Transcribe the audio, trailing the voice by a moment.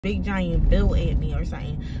big giant bill at me or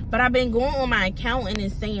something. But I've been going on my account and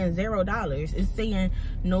it's saying $0. It's saying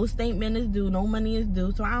no statement is due, no money is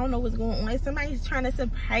due. So I don't know what's going on. Somebody's trying to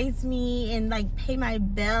surprise me and like pay my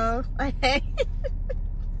bill.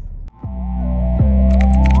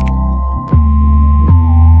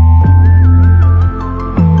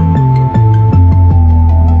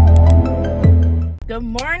 Good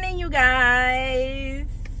morning, you guys.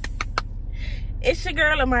 It's your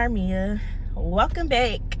girl Amarmia. Welcome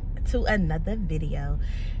back to another video,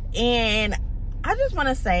 and I just want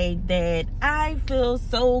to say that I feel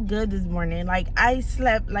so good this morning. Like, I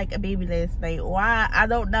slept like a baby last night. Why? I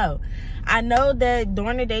don't know. I know that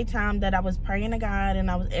during the daytime that I was praying to God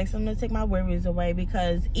and I was asking him to take my worries away,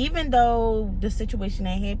 because even though the situation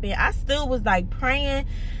that happened, I still was like praying,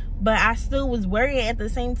 but I still was worrying at the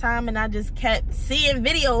same time. And I just kept seeing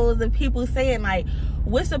videos of people saying like,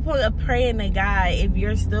 what's the point of praying to God if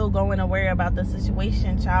you're still going to worry about the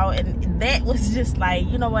situation, child? And that was just like,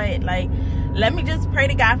 you know what, like, let me just pray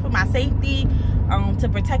to God for my safety, to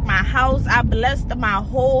protect my house. I blessed my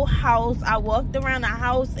whole house. I walked around the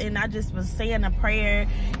house and I just was saying a prayer,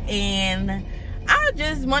 and I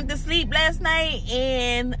just went to sleep last night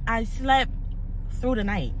and I slept through the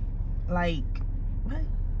night. Like, what?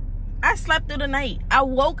 I slept through the night. I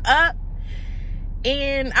woke up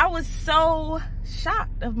and I was so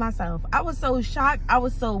shocked of myself. I was so shocked. I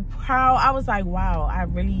was so proud. I was like, wow, I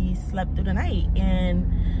really slept through the night,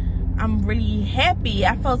 and I'm really happy.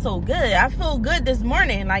 I felt so good. I feel good this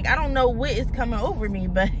morning. Like, I don't know what is coming over me,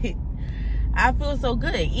 but I feel so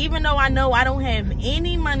good. Even though I know I don't have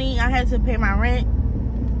any money. I had to pay my rent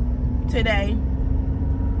today.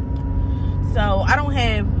 So I don't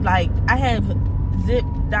have, like, I have zip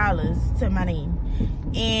dollars to my name,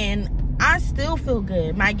 and I still feel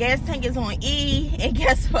good. My gas tank is on E, and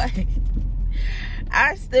guess what?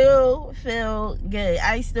 I still feel good.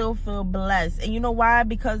 I still feel blessed. And you know why?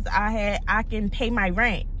 Because I can pay my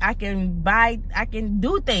rent. I can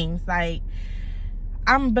do things. Like,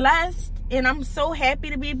 I'm blessed, and I'm so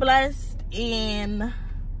happy to be blessed. And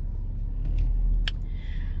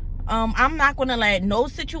I'm not gonna let no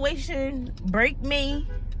situation break me.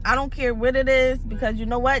 I don't care what it is, because you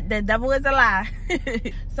know what? The devil is a lie.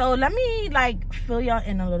 So let me like fill y'all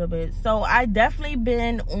in a little bit. So I definitely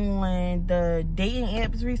been on the dating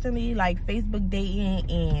apps recently, like Facebook dating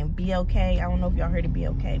and BLK. I don't know if y'all heard of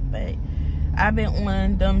BLK, but I've been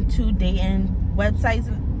on them two dating websites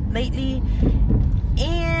lately.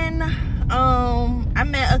 And I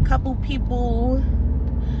met a couple people.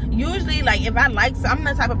 Usually, like, if I like, I'm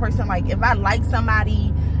the type of person, like, if I like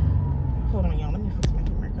somebody, hold on, y'all, let me fix my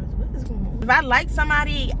camera, because what is going on? If I like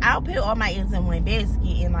somebody, I'll put all my eggs in one basket,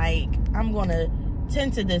 and like, I'm gonna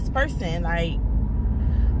tend to this person, like.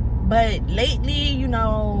 But lately, you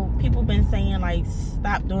know, people been saying like,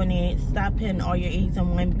 stop doing it, stop putting all your eggs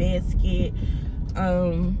in one basket,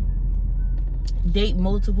 date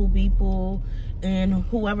multiple people, and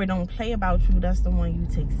whoever don't play about you, that's the one you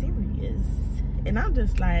take serious. And I'm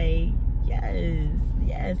just like,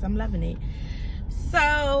 yes, I'm loving it.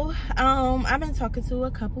 So I've been talking to a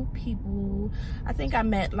couple people. I think I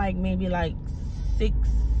met like maybe like 6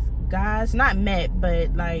 guys. Not met,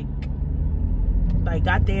 but like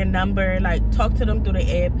got their number, like talked to them through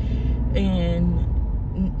the app,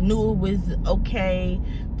 and knew it was okay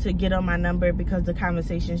to get on my number because the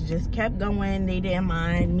conversations just kept going. They didn't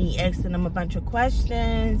mind me asking them a bunch of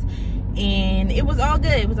questions, and it was all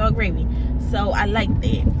good. It was all gravy. So I liked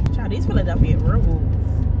it. Child, these Philadelphia roads.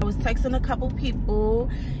 I was texting a couple people,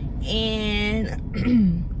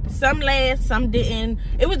 and some laughed, some didn't.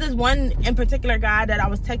 It was this one in particular guy that I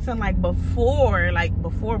was texting like before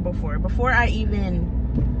I even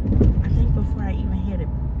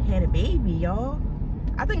had a baby, y'all.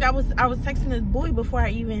 I think I was texting this boy before I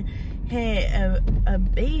even had a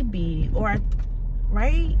baby, right?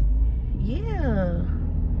 Yeah.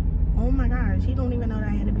 Oh my gosh, he don't even know that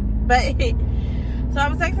I had a baby. But so I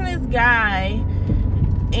was texting this guy,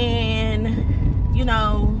 and you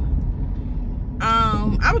know,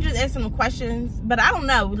 I was just asking him questions, but I don't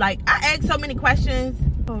know. Like, I asked so many questions.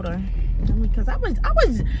 Hold on. Because I was,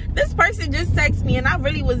 this person just texted me, and I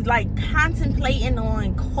really was like contemplating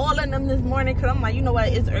on calling them this morning, because I'm like, you know what,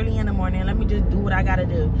 it's early in the morning, let me just do what I gotta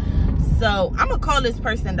do. So I'm gonna call this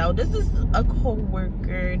person though. This is a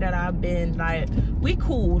co-worker that I've been like, we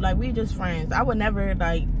cool, like we just friends. I would never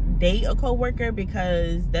like date a co-worker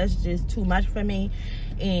because that's just too much for me,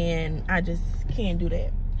 and I just can't do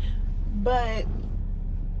that. But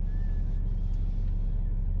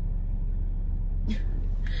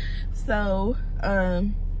so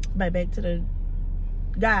but back to the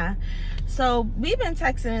guy. So we've been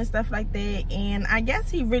texting and stuff like that, and I guess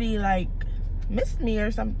he really like missed me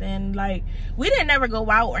or something. Like, we didn't never go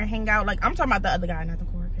out or hang out. Like, I'm talking about the other guy, not the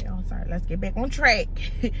core. Okay, oh sorry, let's get back on track.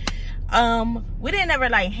 We didn't ever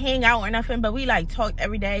like hang out or nothing, but we like talked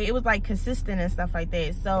every day. It was like consistent and stuff like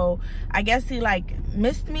that. So I guess he like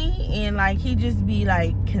missed me, and like he just be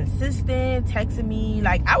like consistent texting me.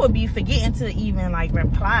 Like, I would be forgetting to even like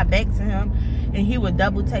reply back to him, and he would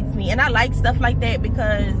double text me. And I like stuff like that,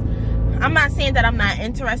 because I'm not saying that I'm not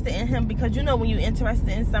interested in him, because you know, when you're interested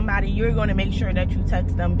in somebody, you're going to make sure that you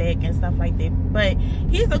text them back and stuff like that. But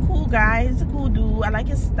he's a cool guy. He's a cool dude. I like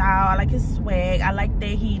his style. I like his swag. I like that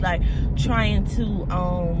he like trying to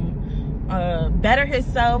better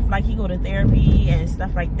himself. Like, he go to therapy and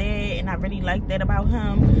stuff like that, and I really like that about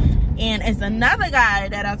him. And it's another guy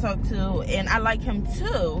that I talk to, and I like him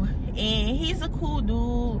too, and he's a cool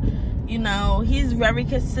dude. You know, he's very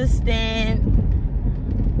consistent.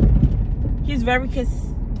 He's very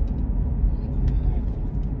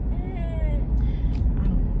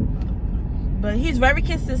but he's very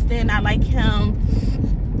consistent. I like him.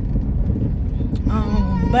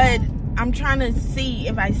 But I'm trying to see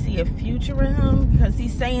if I see a future with him, because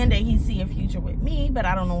he's saying that he see a future with me, but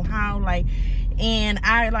I don't know how. Like, and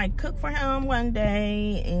I like cook for him one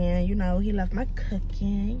day, and you know, he left my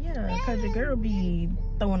cooking. Yeah, because the girl be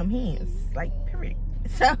throwing them hands, like, period.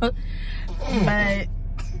 So, but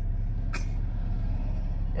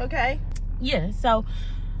okay, yeah. So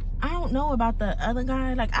I don't know about the other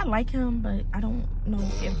guy. Like, I like him, but I don't know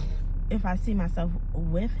if I see myself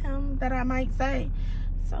with him, that I might say.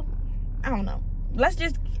 So I don't know. I'm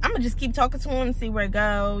gonna just keep talking to him and see where it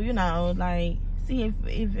go. You know, like, see if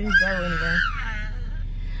it go anywhere.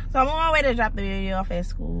 So I'm on my way to drop the baby off at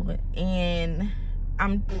school, and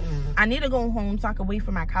I need to go home so I can wait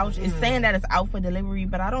for my couch. It's saying that it's out for delivery,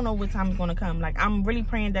 but I don't know what time it's gonna come. Like, I'm really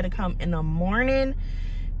praying that it come in the morning,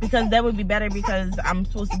 because that would be better, because I'm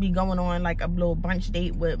supposed to be going on like a little brunch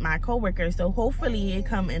date with my coworker. So hopefully it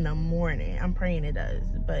come in the morning. I'm praying it does.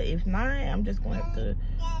 But if not, I'm just gonna have to,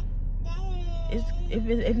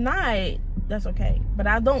 if not, that's okay. But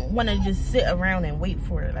I don't want to just sit around and wait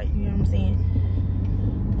for it. Like, you know what I'm saying?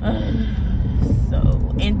 So,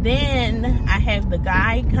 and then I have the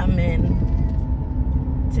guy coming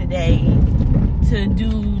today to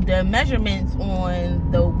do the measurements on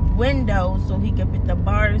the window, so he can put the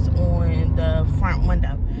bars on the front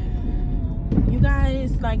window. You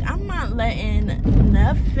guys, like, I'm not letting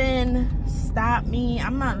nothing stop me.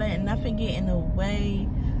 I'm not letting nothing get in the way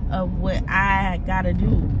of what I gotta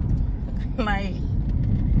do. Like,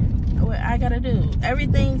 what I gotta do.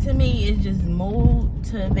 Everything to me is just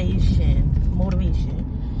motivation.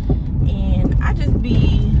 And I just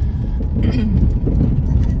be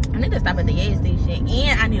I need to stop at the gas station,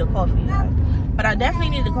 and I need a coffee, but I definitely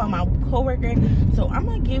need to call my coworker. So I'm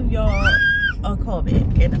gonna give y'all a call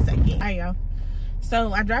back in a second. All right, y'all.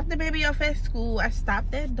 So I dropped the baby off at school. I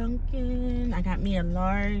stopped at Dunkin'. I got me a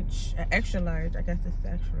large, extra large. I guess it's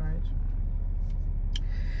the extra large.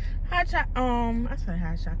 I said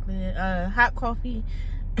hot chocolate. Hot coffee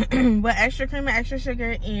with extra cream and extra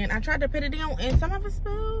sugar. And I tried to put it down, and some of it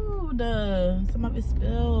spilled.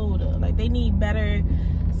 Like, they need better,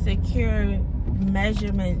 secure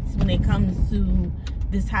measurements when it comes to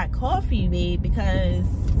this hot coffee, babe, because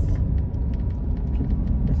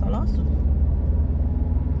that's a lawsuit.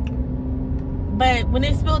 But when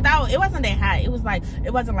it spilled out, it wasn't that hot. It was like,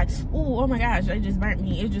 it wasn't like, ooh, oh my gosh, it just burnt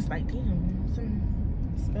me. It was just like, damn, something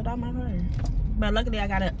spilled out my car. But luckily I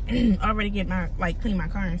gotta already get my, like, clean my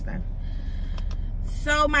car and stuff.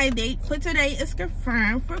 So my date for today is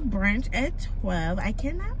confirmed for brunch at 12. I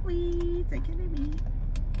cannot wait. I cannot wait.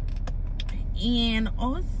 And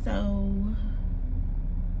also,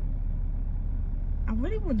 I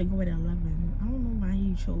really wanted to go at 11. I don't know why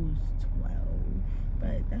he chose 12,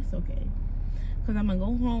 but that's okay. Because I'm going to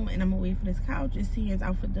go home and I'm going to wait for this couch and see it's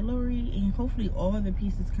out for delivery. And hopefully all the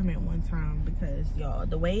pieces come at one time. Because, y'all,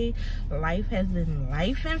 the way life has been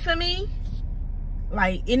lifing for me,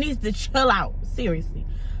 like, it needs to chill out. Seriously.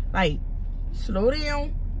 Like, slow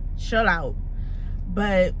down, chill out.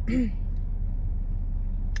 But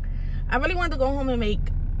I really wanted to go home and make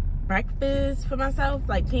breakfast for myself,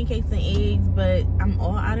 like pancakes and eggs. But I'm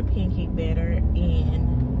all out of pancake batter.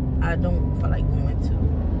 And I don't feel like going to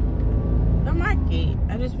the market.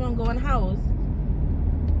 I just want to go in the house.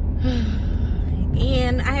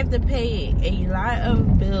 And I have to pay a lot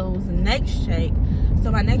of bills next check. So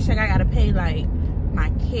my next check, I got to pay, like, my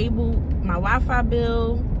cable, my Wi-Fi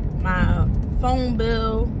bill, my phone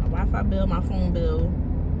bill, my phone bill.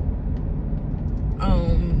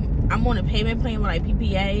 I'm on a payment plan with, like,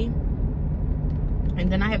 PPA.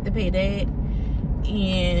 and then I have to pay that,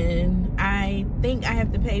 and I think I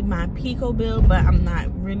have to pay my Pico bill, but I'm not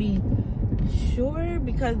really sure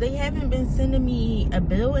because they haven't been sending me a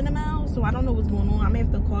bill in the mail, so I don't know what's going on. I'm gonna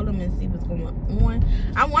have to call them and see what's going on.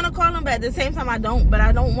 I want to call them, but at the same time I don't, but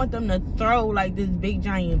I don't want them to throw like this big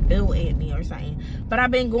giant bill at me or something. But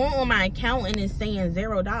I've been going on my account and it's saying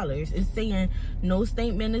 $0. It's saying no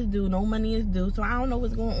statement is due, no money is due, so I don't know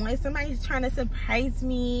what's going on. Somebody's trying to surprise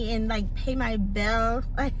me and like pay my bill.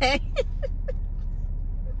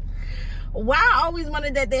 Why I always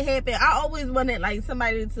wanted that to happen. I always wanted like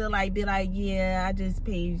somebody to like be like, yeah, I just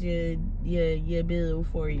paid your bill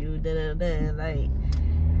for you, da da da. Like,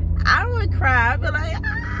 I would cry. I'd be like,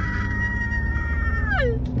 ah,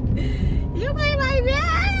 you paid my bill.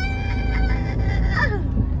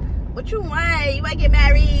 What you want? You want to get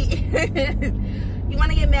married? You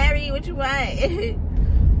want to get married? What you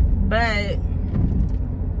want? But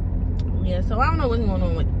yeah, so I don't know what's going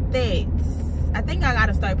on with that. I think I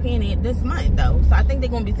gotta start paying it this month though. So I think they're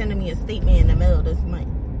gonna be sending me a statement in the mail this month.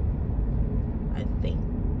 I think.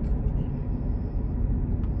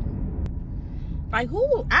 Like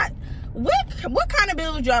what kind of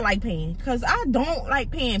bills y'all like paying? Cause I don't like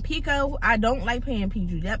paying Pico. I don't like paying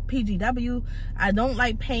PGW. I don't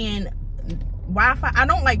like paying Wi-Fi. I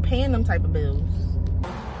don't like paying them type of bills.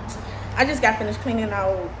 I just got finished cleaning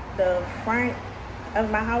out the front of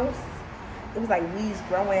my house. It was like weeds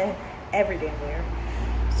growing everywhere,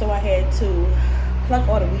 so I had to pluck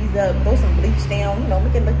all the weeds up, throw some bleach down, you know,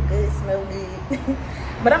 make it look good, smell good.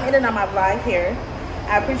 But I'm ending on my vlog here.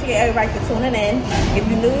 I appreciate everybody for tuning in. If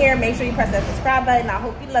you're new here, make sure you press that subscribe button. I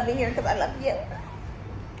hope you love it here because I love you.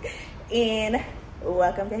 And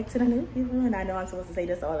welcome back to the new people. And I know I'm supposed to say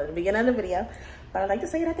this all at the beginning of the video, but I like to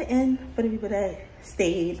say it at the end for the people that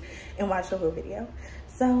stayed and watched the whole video.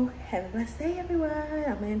 So have a blessed day, everyone.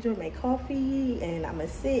 I'm gonna enjoy my coffee and I'm gonna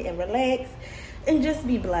sit and relax and just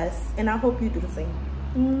be blessed. And I hope you do the same.